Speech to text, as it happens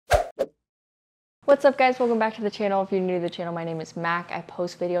What's up guys, welcome back to the channel. If you're new to the channel, my name is Mac. I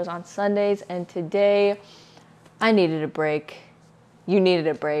post videos on Sundays and today I needed a break. You needed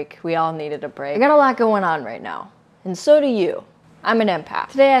a break. We all needed a break. I got a lot going on right now and so do you. I'm an empath.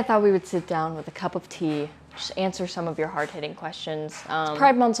 Today I thought we would sit down with a cup of tea, just answer some of your hard-hitting questions. It's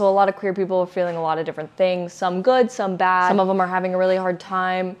Pride Month, so a lot of queer people are feeling a lot of different things. Some good, some bad. Some of them are having a really hard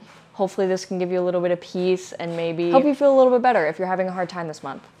time. Hopefully this can give you a little bit of peace and maybe help you feel a little bit better if you're having a hard time this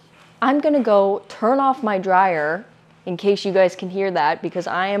month. I'm gonna go turn off my dryer in case you guys can hear that because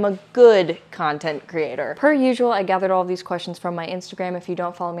I am a good content creator. Per usual, I gathered all of these questions from my Instagram. If you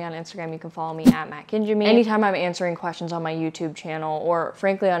don't follow me on Instagram, you can follow me at MacKinjami. Anytime I'm answering questions on my YouTube channel or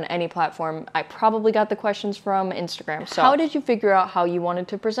frankly on any platform, I probably got the questions from Instagram. So how did you figure out how you wanted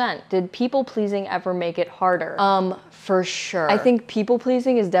to present? Did people pleasing ever make it harder? For sure. I think people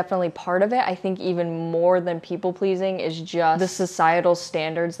pleasing is definitely part of it. I think even more than people pleasing is just the societal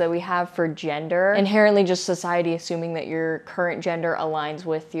standards that we have for gender. Inherently just society assuming that your current gender aligns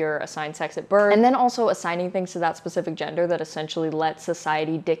with your assigned sex at birth. And then also assigning things to that specific gender that essentially lets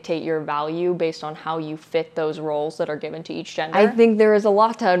society dictate your value based on how you fit those roles that are given to each gender. I think there is a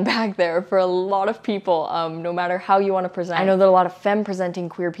lot to unpack there for a lot of people, no matter how you want to present. I know that a lot of femme-presenting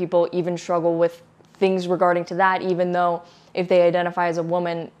queer people even struggle with things regarding to that, even though if they identify as a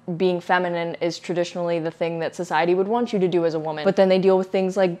woman, being feminine is traditionally the thing that society would want you to do as a woman. But then they deal with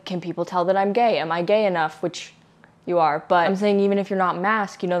things like, can people tell that I'm gay? Am I gay enough? Which you are. But I'm saying even if you're not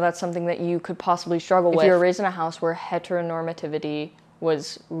masked, you know, that's something that you could possibly struggle with. If you're raised in a house where heteronormativity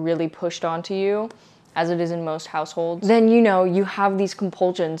was really pushed onto you, as it is in most households, then you know you have these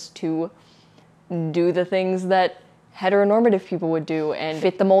compulsions to do the things that heteronormative people would do and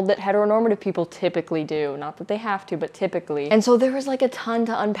fit the mold that heteronormative people typically do. Not that they have to, but typically. And so there is like a ton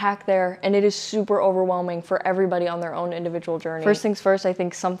to unpack there and it is super overwhelming for everybody on their own individual journey. First things first, I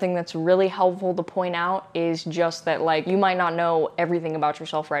think something that's really helpful to point out is just that like you might not know everything about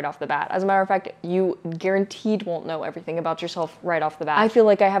yourself right off the bat. As a matter of fact, you guaranteed won't know everything about yourself right off the bat. I feel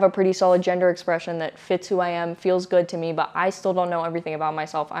like I have a pretty solid gender expression that fits who I am, feels good to me, but I still don't know everything about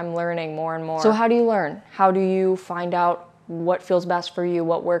myself. I'm learning more and more. So how do you learn? How do you find out what feels best for you,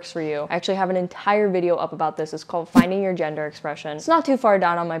 what works for you? I actually have an entire video up about this. It's called Finding Your Gender Expression. It's not too far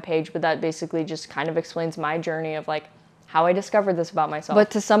down on my page, but that basically just kind of explains my journey of like how I discovered this about myself.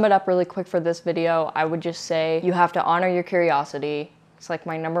 But to sum it up really quick for this video, I would just say you have to honor your curiosity. It's like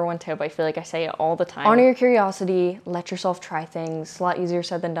my #1 tip. I feel like I say it all the time. Honor your curiosity, let yourself try things. It's a lot easier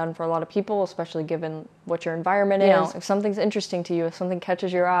said than done for a lot of people, especially given what your environment is. You know, if something's interesting to you, if something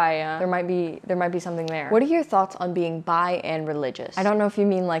catches your eye, there might be something there. What are your thoughts on being bi and religious? I don't know if you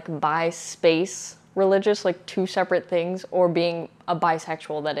mean like bi space religious, like two separate things, or being a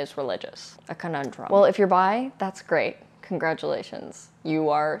bisexual that is religious. A conundrum. Well, if you're bi, that's great. Congratulations. You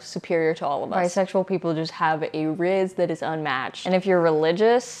are superior to all of us. Bisexual people just have a riz that is unmatched. And if you're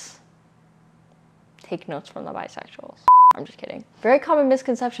religious, take notes from the bisexuals. I'm just kidding. Very common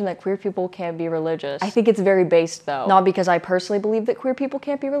misconception that queer people can't be religious. I think it's very based though. Not because I personally believe that queer people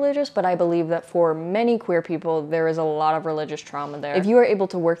can't be religious, but I believe that for many queer people, there is a lot of religious trauma there. If you are able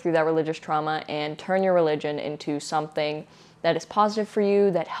to work through that religious trauma and turn your religion into something that is positive for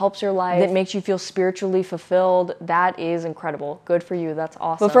you, that helps your life, that makes you feel spiritually fulfilled, that is incredible. Good for you, that's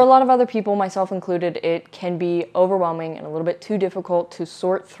awesome. But for a lot of other people, myself included, it can be overwhelming and a little bit too difficult to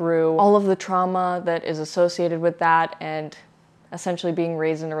sort through all of the trauma that is associated with that and essentially being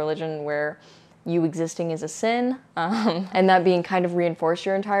raised in a religion where you existing is a sin, and that being kind of reinforced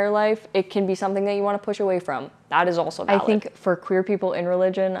your entire life. It can be something that you want to push away from. That is also valid. I think for queer people in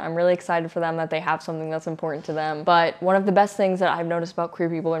religion, I'm really excited for them that they have something that's important to them. But one of the best things that I've noticed about queer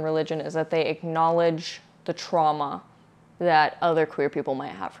people in religion is that they acknowledge the trauma that other queer people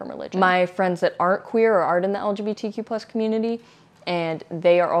might have from religion. My friends that aren't queer or aren't in the LGBTQ+ community, and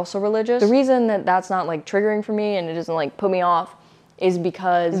they are also religious, the reason that that's not like triggering for me and it doesn't like put me off is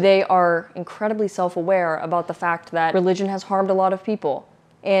because they are incredibly self-aware about the fact that religion has harmed a lot of people.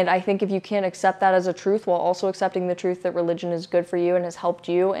 And I think if you can't accept that as a truth while also accepting the truth that religion is good for you and has helped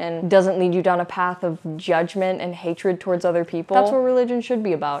you and doesn't lead you down a path of judgment and hatred towards other people, that's what religion should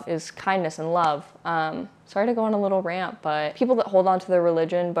be about, is kindness and love. Sorry to go on a little rant, but people that hold on to their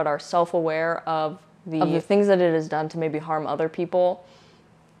religion but are self-aware of the things that it has done to maybe harm other people,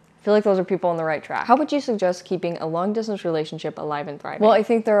 I feel like those are people on the right track. How would you suggest keeping a long-distance relationship alive and thriving? Well, I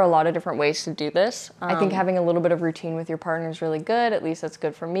think there are a lot of different ways to do this. I think having a little bit of routine with your partner is really good. At least that's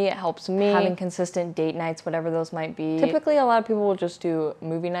good for me. It helps me. Having consistent date nights, whatever those might be. Typically, a lot of people will just do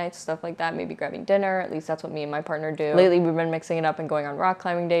movie nights, stuff like that, maybe grabbing dinner. At least that's what me and my partner do. Lately, we've been mixing it up and going on rock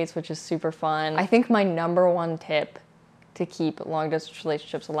climbing dates, which is super fun. I think my #1 tip to keep long-distance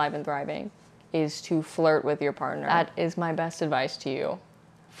relationships alive and thriving is to flirt with your partner. That is my best advice to you.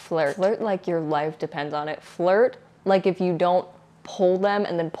 Flirt. Flirt like your life depends on it. Flirt like if you don't pull them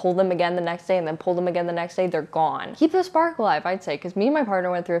and then pull them again the next day and then pull them again the next day, they're gone. Keep the spark alive, I'd say, because me and my partner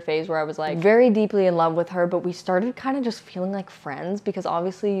went through a phase where I was like very deeply in love with her, but we started kind of just feeling like friends because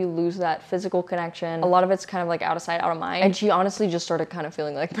obviously you lose that physical connection. A lot of it's kind of like out of sight, out of mind. And she honestly just started kind of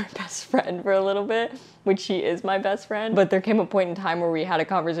feeling like my best friend for a little bit, which she is my best friend. But there came a point in time where we had a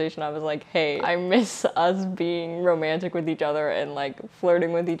conversation. I was like, hey, I miss us being romantic with each other and like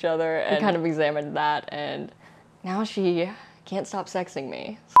flirting with each other, and kind of examined that, and now she can't stop sexting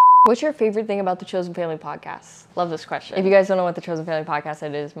me. What's your favorite thing about the Chosen Family podcast? Love this question. If you guys don't know what the Chosen Family podcast is,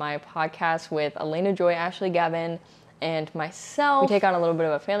 it is my podcast with Elena Joy, Ashley Gavin, and myself. We take on a little bit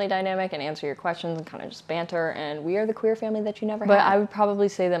of a family dynamic and answer your questions and kind of just banter, and we are the queer family that you never had. But I would probably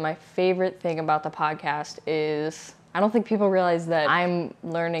say that my favorite thing about the podcast is I don't think people realize that I'm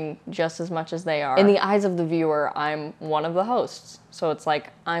learning just as much as they are. In the eyes of the viewer, I'm one of the hosts. So it's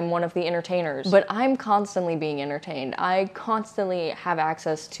like I'm one of the entertainers, but I'm constantly being entertained. I constantly have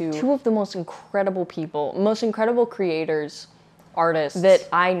access to two of the most incredible people, most incredible creators, artists that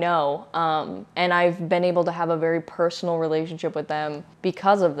I know, and I've been able to have a very personal relationship with them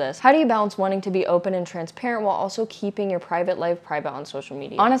because of this. How do you balance wanting to be open and transparent while also keeping your private life private on social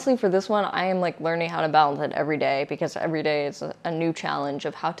media? Honestly, for this one, I am like learning how to balance it every day, because every day is a new challenge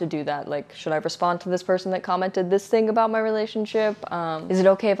of how to do that. Like, should I respond to this person that commented this thing about my relationship? Is it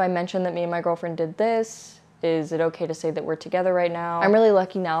okay if I mention that me and my girlfriend did this? Is it okay to say that we're together right now? I'm really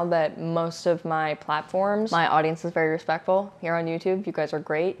lucky now that most of my platforms, my audience is very respectful. Here on YouTube, you guys are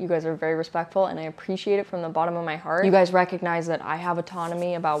great. You guys are very respectful, and I appreciate it from the bottom of my heart. You guys recognize that I have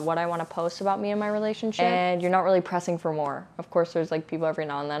autonomy about what I want to post about me and my relationship, and you're not really pressing for more. Of course, there's like people every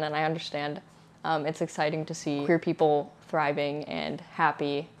now and then, and I understand. It's exciting to see queer people thriving and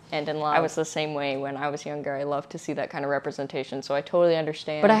happy and in love. I was the same way when I was younger. I love to see that kind of representation, so I totally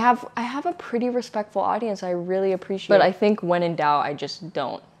understand. But I have a pretty respectful audience. I really appreciate it. But I think when in doubt, I just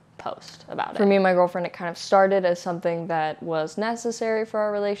don't post about it. For me and my girlfriend, it kind of started as something that was necessary for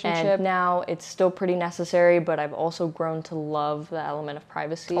our relationship. And now it's still pretty necessary, but I've also grown to love the element of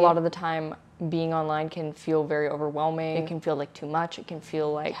privacy. A lot of the time, being online can feel very overwhelming. It can feel like too much. It can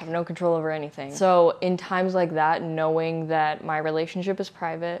feel like I have no control over anything. So in times like that, knowing that my relationship is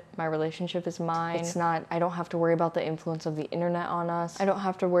private, my relationship is mine, it's not, I don't have to worry about the influence of the internet on us. I don't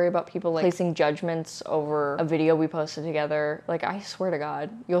have to worry about people like placing judgments over a video we posted together. Like, I swear to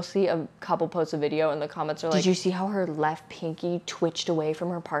God, you'll see a couple post a video and the comments are like, did you see how her left pinky twitched away from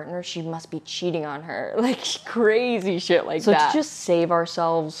her partner? She must be cheating on her. Like, crazy shit like that. So to just save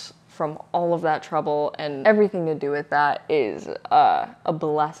ourselves from all of that trouble and everything to do with that is a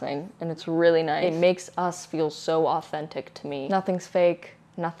blessing, and it's really nice. It makes us feel so authentic to me. Nothing's fake.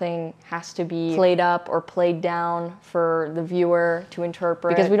 Nothing has to be played up or played down for the viewer to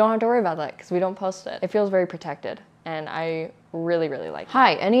interpret, because we don't have to worry about that because we don't post it. It feels very protected, and I really, really like that.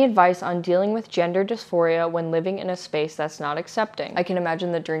 Hi, any advice on dealing with gender dysphoria when living in a space that's not accepting? I can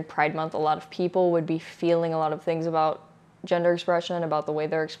imagine that during Pride Month, a lot of people would be feeling a lot of things about gender expression, about the way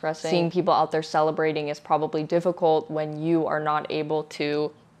they're expressing. Seeing people out there celebrating is probably difficult when you are not able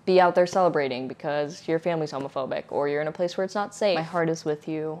to be out there celebrating because your family's homophobic or you're in a place where it's not safe. My heart is with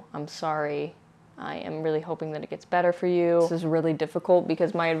you. I'm sorry. I am really hoping that it gets better for you. This is really difficult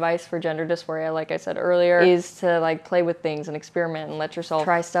because my advice for gender dysphoria, like I said earlier, is to like play with things and experiment and let yourself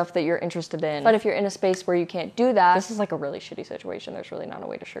try stuff that you're interested in. But if you're in a space where you can't do that, this is like a really shitty situation. There's really not a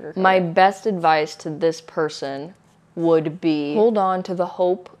way to sugarcoat it. My best advice to this person would be hold on to the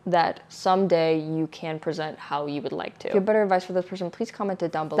hope that someday you can present how you would like to. If you have better advice for this person, please comment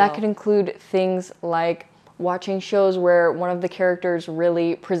it down below. That could include things like watching shows where one of the characters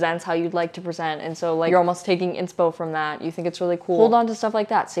really presents how you'd like to present, and so like you're almost taking inspo from that. You think it's really cool. Hold on to stuff like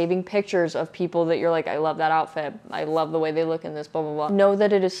that. Saving pictures of people that you're like, I love that outfit. I love the way they look in this, blah, blah, blah. Know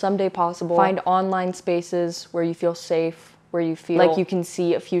that it is someday possible. Find online spaces where you feel safe, where you feel like you can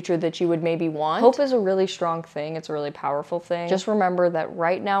see a future that you would maybe want. Hope is a really strong thing. It's a really powerful thing. Just remember that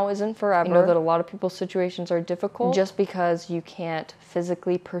right now isn't forever. I know that a lot of people's situations are difficult. Just because you can't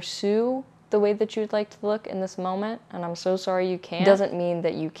physically pursue the way that you'd like to look in this moment, and I'm so sorry you can't, doesn't mean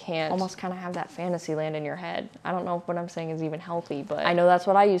that you can't almost kind of have that fantasy land in your head. I don't know if what I'm saying is even healthy, but I know that's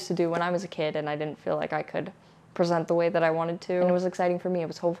what I used to do when I was a kid and I didn't feel like I could present the way that I wanted to, and it was exciting for me. It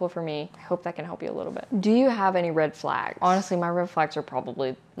was hopeful for me. I hope that can help you a little bit. Do you have any red flags? Honestly, my red flags are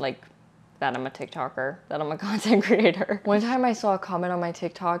probably like that I'm a TikToker, that I'm a content creator. One time I saw a comment on my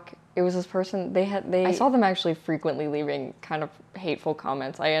TikTok. It was this person, I saw them actually frequently leaving kind of hateful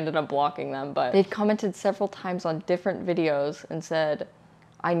comments. I ended up blocking them, but they'd commented several times on different videos and said,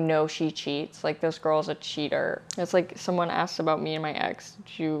 I know she cheats. Like, this girl's a cheater. It's like someone asked about me and my ex.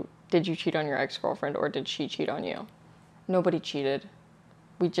 Did you cheat on your ex-girlfriend or did she cheat on you? Nobody cheated.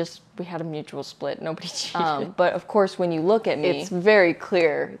 We had a mutual split. Nobody cheated. But of course, when you look at me, it's very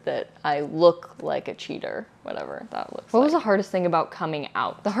clear that I look like a cheater, whatever that looks like. What was the hardest thing about coming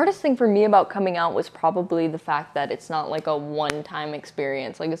out? The hardest thing for me about coming out was probably the fact that it's not like a one-time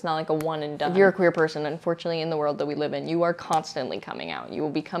experience. Like, it's not like a one and done. If you're a queer person, unfortunately, in the world that we live in, you are constantly coming out. You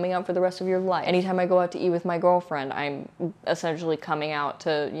will be coming out for the rest of your life. Anytime I go out to eat with my girlfriend, I'm essentially coming out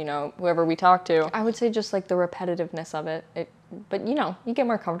to, you know, whoever we talk to. I would say just like the repetitiveness of it. But you know, you get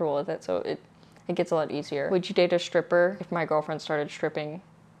more comfortable with it, so it gets a lot easier. Would you date a stripper? If my girlfriend started stripping,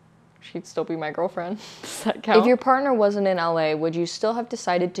 she'd still be my girlfriend. Does that count? If your partner wasn't in LA, would you still have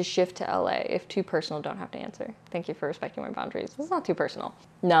decided to shift to LA? If too personal, don't have to answer. Thank you for respecting my boundaries. This is not too personal.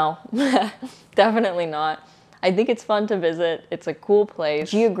 No, definitely not. I think it's fun to visit. It's a cool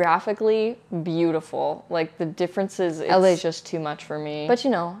place. Geographically, beautiful. Like, the differences, LA's just too much for me. But you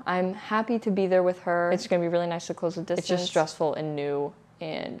know, I'm happy to be there with her. It's gonna be really nice to close the distance. It's just stressful and new,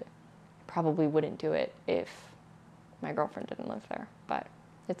 and probably wouldn't do it if my girlfriend didn't live there. But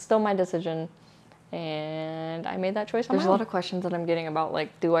it's still my decision, and I made that choice on my own. There's a lot of questions that I'm getting about,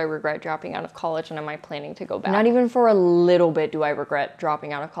 like, do I regret dropping out of college and am I planning to go back? Not even for a little bit do I regret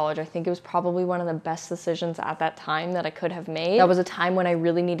dropping out of college. I think it was probably one of the best decisions at that time that I could have made. That was a time when I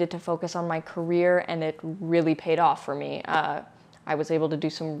really needed to focus on my career, and it really paid off for me. I was able to do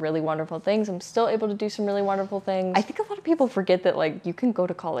some really wonderful things. I'm still able to do some really wonderful things. I think a lot of people forget that, like, you can go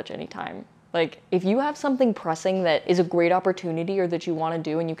to college anytime. Like, if you have something pressing that is a great opportunity or that you want to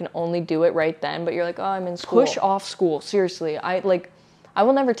do and you can only do it right then, but you're like, oh, I'm in school. Push off school, seriously. I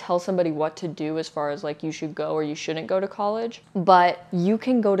will never tell somebody what to do as far as, like, you should go or you shouldn't go to college, but you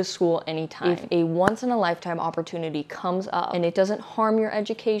can go to school anytime. If a once-in-a-lifetime opportunity comes up and it doesn't harm your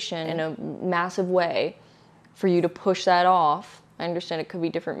education in a massive way, for you to push that off. I understand it could be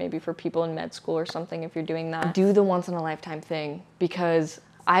different maybe for people in med school or something if you're doing that. Do the once-in-a-lifetime thing, because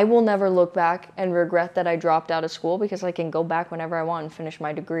I will never look back and regret that I dropped out of school, because I can go back whenever I want and finish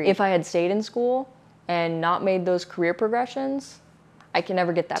my degree. If I had stayed in school and not made those career progressions, I can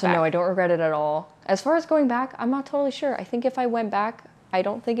never get that back. So no, I don't regret it at all. As far as going back, I'm not totally sure. I think if I went back, I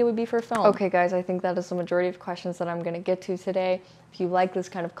don't think it would be for film. Okay guys, I think that is the majority of questions that I'm gonna get to today. If you like this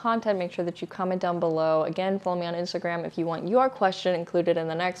kind of content, make sure that you comment down below. Again, follow me on Instagram if you want your question included in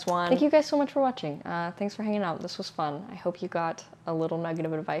the next one. Thank you guys so much for watching. Thanks for hanging out. This was fun. I hope you got a little nugget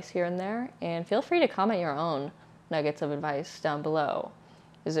of advice here and there, and feel free to comment your own nuggets of advice down below.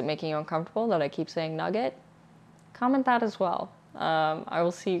 Is it making you uncomfortable that I keep saying nugget? Comment that as well. I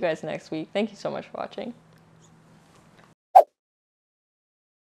will see you guys next week. Thank you so much for watching.